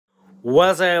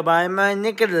What's up, everybody? My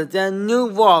Nicolas, the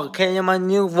new vlog, okay? My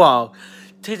new vlog.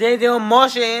 Today, doing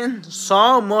motion,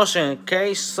 song motion,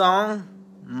 okay? Song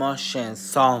motion,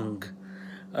 song.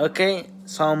 Okay?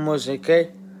 Song motion,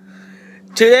 okay?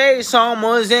 Today, song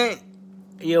motion.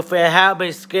 You feel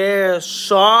happy, scared,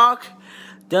 shocked.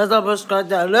 There's a subscribe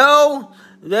down below.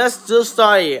 Let's just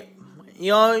start it.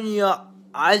 Your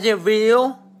other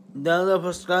video. There's a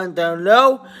subscribe down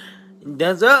below.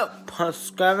 Thumbs up,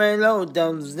 subscribe below,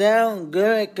 thumbs down,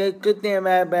 good thing,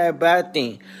 bad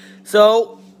thing.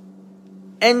 So,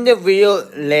 end the video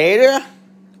later,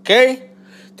 okay?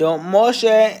 Do more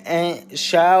share and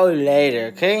shout later,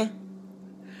 okay?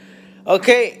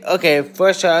 Okay,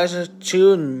 first shout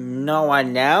to no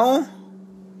one now.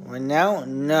 Right now?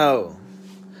 No.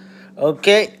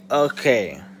 Okay,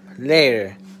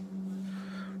 later.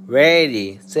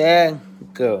 Ready, set,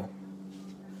 go.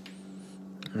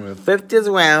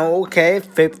 50th round, okay.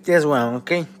 50th round,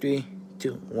 okay. 3,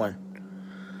 2, 1.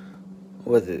 What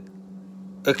was it?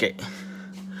 Okay.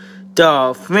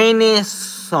 The finish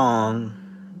song,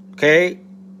 okay.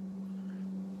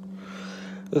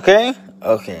 Okay.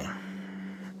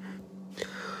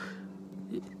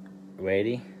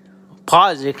 Ready?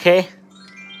 Pause, okay.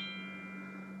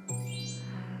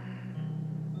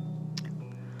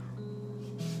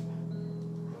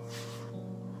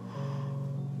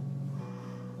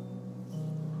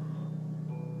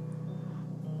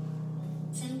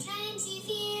 Sometimes you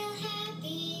feel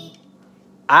happy.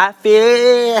 I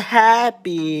feel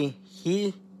happy.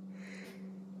 He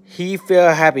feel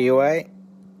happy, right?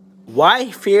 Why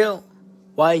he feel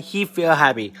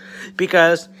happy?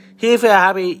 Because he feel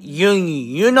happy.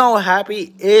 You know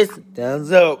happy is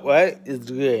thumbs up, right? It's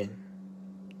good.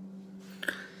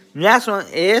 Next one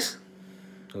is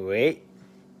wait.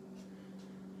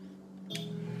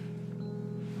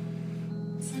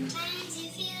 Sometimes you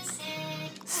feel sad.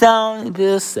 Some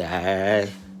feel sad.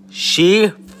 She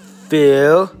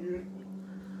feel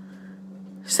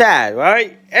sad,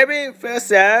 right? Everybody feels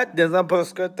sad. There's no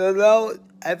postcard below.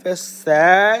 I feel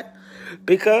sad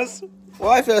because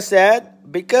why I feel sad?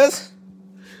 Because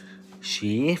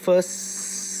she feels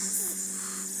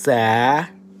sad.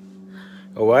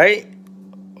 Alright?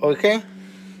 Okay?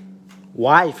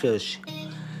 Why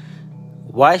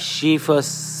she feels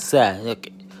sad?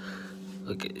 Okay.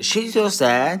 She feels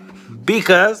sad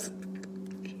because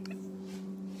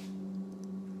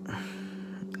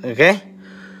okay?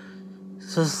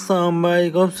 So somebody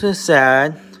goes to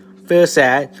feel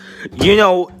sad. You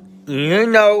know,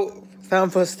 some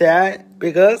feel sad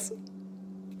because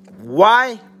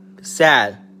why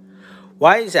sad?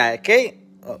 Why is that? Okay.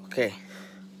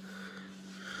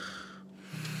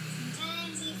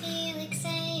 Sometimes you feel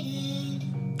excited.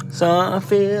 Some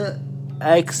feel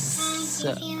Sometimes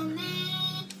you feel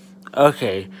mad.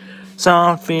 okay.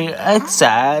 Some feel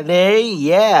excited.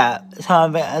 Yeah.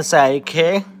 Some feel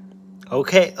excited.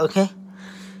 Okay.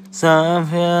 Some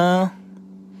feel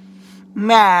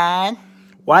mad.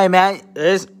 Why mad?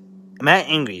 Is mad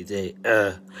angry?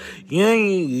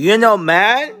 You know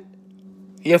mad?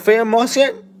 You feel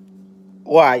emotion?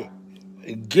 Why?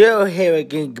 Good behavior,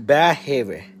 good bad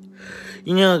behavior.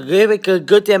 You know,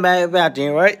 good thing, bad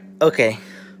thing, right? Okay.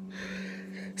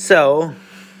 So,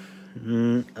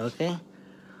 okay.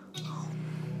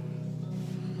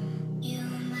 You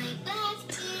might laugh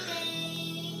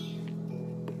today.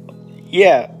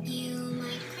 Yeah. You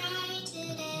might cry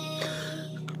today.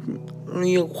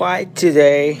 You quiet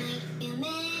today. You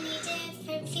might feel many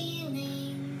different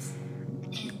feelings,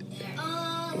 and they're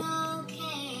all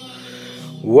okay.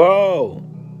 Whoa.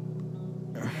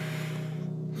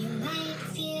 You might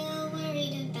feel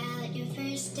worried about your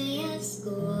first day of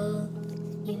school.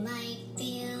 You might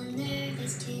feel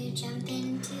nervous to jump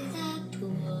into the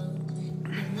pool.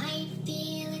 You might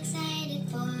feel excited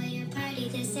for your party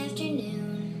this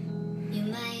afternoon. You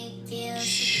might feel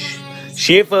surprised.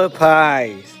 She for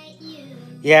pies. At you.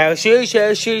 Yeah, she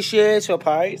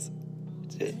surprised.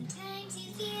 Sometimes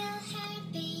you feel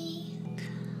happy.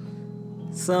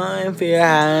 Some feel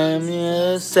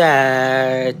happy,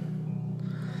 sad.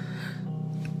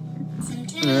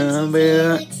 Sometimes Some you feel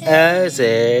feel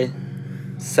excited.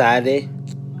 sad.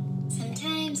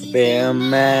 Sometimes you Feel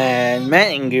mad,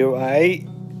 angry, right?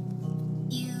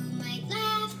 You might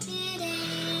laugh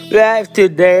today. Laugh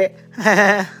today.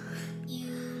 You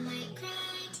might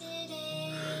cry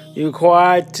today. You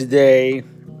cried today.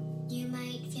 You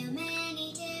might feel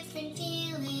many different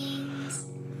feelings,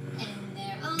 and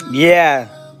they're all Yeah.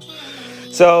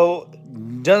 okay. So,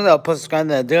 thumbs up, subscribe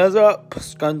thumbs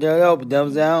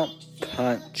down,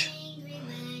 punch. Angry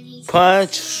when you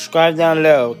Punch, subscribe down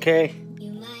low, okay?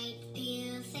 You might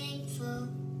feel thankful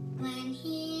when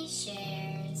he shares.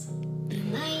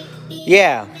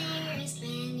 Yeah. Embarrassed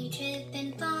when you trip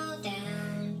and fall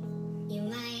down. You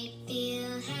might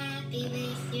feel happy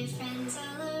with your friends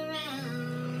all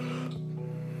around.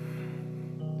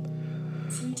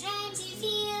 Sometimes you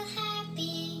feel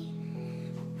happy.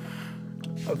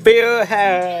 Feel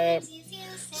happy. Sometimes you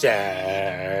feel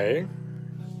Sad. sad.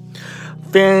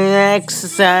 Feel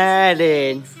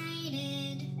excited.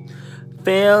 Excited.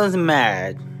 Feels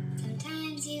mad.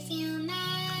 Sometimes you feel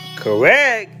mad.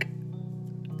 Correct.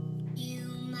 You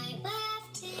might laugh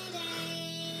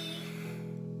today.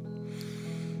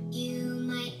 You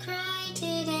might cry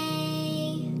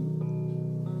today.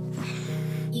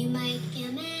 You might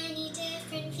feel many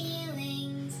different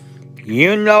feelings.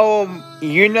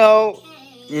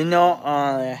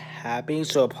 Happy,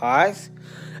 surprised,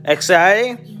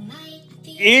 excited. You might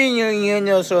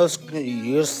feel So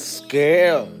you're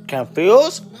scared,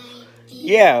 confused. You might feel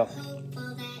Yeah.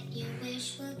 hopeful that your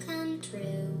wish will come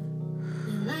true.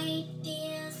 You might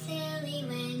feel silly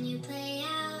when you play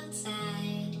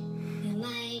outside. You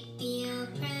might feel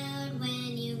proud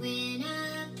when you win a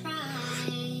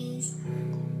prize.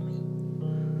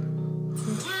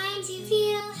 Sometimes you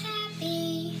feel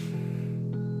happy.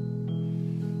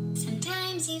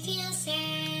 Sometimes you feel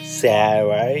sad. Sad,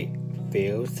 right?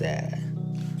 Feel sad.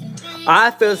 Sometimes I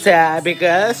you feel sad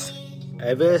because excited.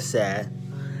 I feel sad.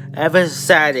 I feel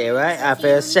sad, right? I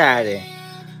feel sad. Mad.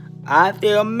 I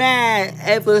feel mad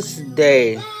every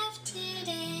day. Laugh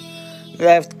today.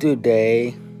 Left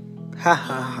today. Ha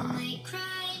ha You ha. might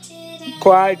cry today.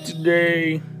 Cry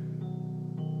today.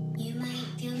 You might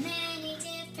feel many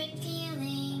different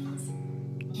feelings,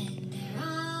 and they're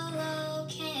all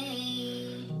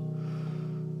okay.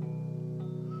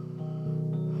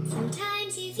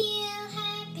 Sometimes you feel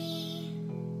happy.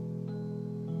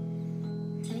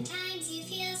 Sometimes you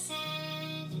feel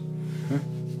sad.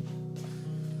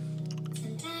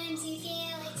 Sometimes you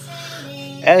feel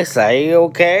excited. Excited,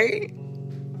 okay?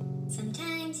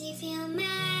 Sometimes you feel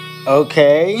mad.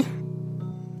 Okay.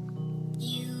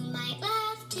 You might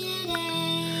laugh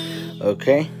today.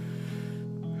 Okay.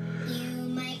 You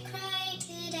might cry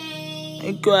today. I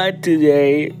cry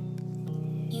today.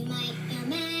 You might feel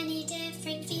many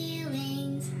different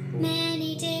feelings,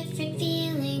 many different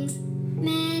feelings,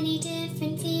 many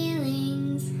different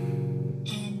feelings,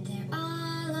 and they're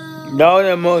all okay. No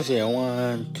emotion.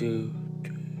 1, 2,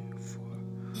 3, 4,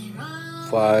 They're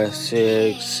all 5,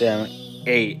 6, 7, okay.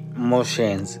 8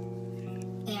 emotions.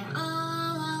 They're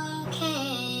all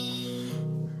okay.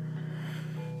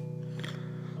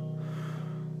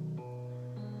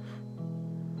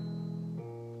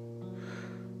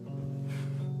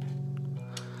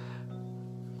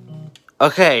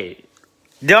 Okay.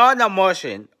 All the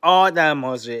emotion. All the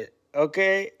emotion.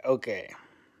 Okay? Okay.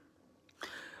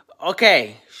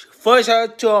 Okay. First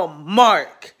to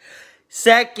Mark.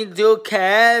 Second to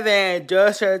Kevin.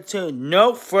 Third to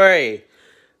No Free.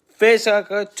 Fifth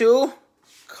to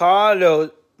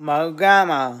Carlos, my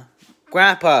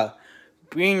grandpa,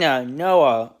 Brina,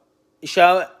 Noah.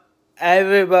 Shout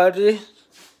everybody.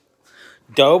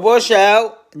 Double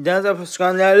shout. Thumbs up,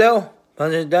 subscribe down below.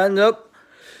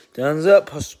 Thumbs up,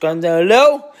 subscribe down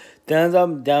below. Thumbs up,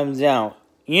 thumbs down.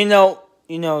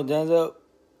 Thumbs up,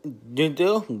 do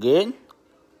good.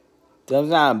 Thumbs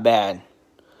down, bad.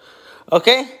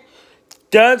 Okay?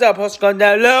 Thumbs up, subscribe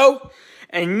down below.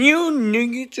 And new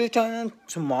YouTube channel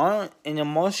tomorrow in the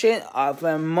motion of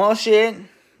emotion.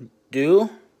 Do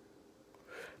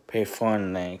pay for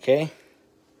it, okay?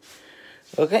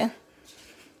 Okay?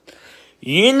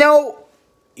 Pay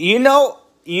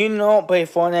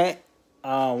for it.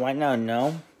 Right now,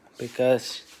 no,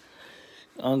 because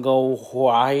I'm gonna go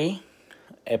Hawaii,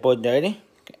 April 30.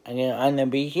 And then I'm gonna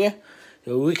be here.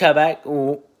 So we come back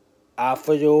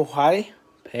after the Hawaii,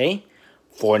 pay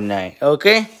Fortnite,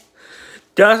 okay?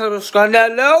 Don't subscribe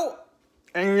down below.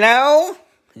 And now,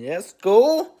 let's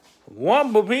go.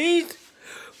 One piece.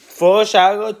 First,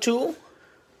 I go to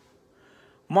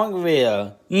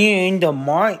Markville. In the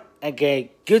mark,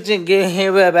 okay, good thing, good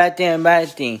here, bad thing, bad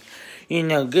thing.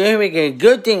 Good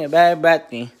thing, bad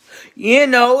thing.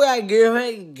 I give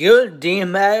it good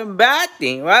thing, bad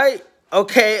thing, right?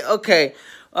 Okay.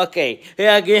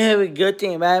 Yeah, I give him a good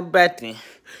thing, bad thing.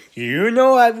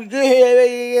 I give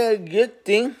him a good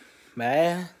thing,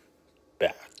 bad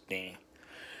thing.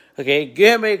 Okay,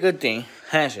 give me a good thing.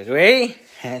 Handshake, ready?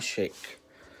 Handshake.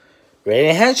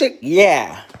 Ready, handshake?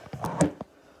 Yeah.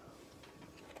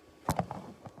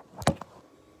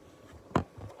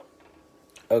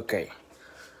 Okay.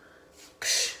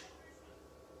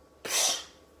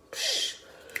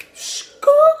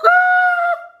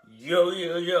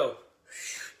 Yo.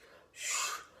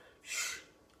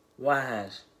 1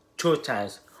 hand, 2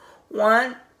 times.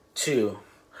 1, 2.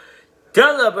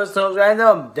 Don't subscribe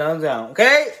them,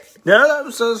 okay?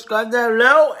 Don't subscribe them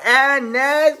below, and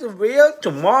next video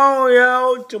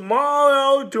tomorrow.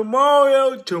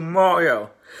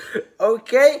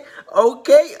 Okay?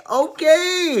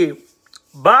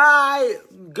 Bye.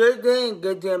 Good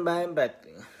day, bye.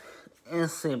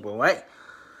 It's simple, right?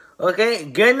 Okay,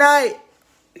 good night,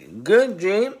 good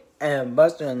dream, and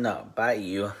buster not by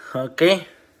you, okay?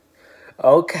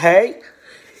 Okay?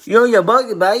 Your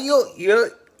bug by you,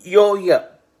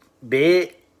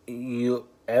 big, you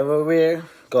everywhere,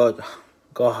 go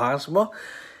hospital.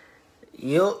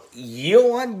 You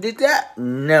want to do that?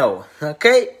 No,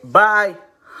 okay? Bye.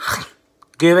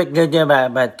 Give it good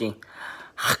bye thing.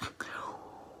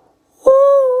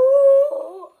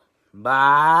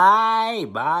 Bye.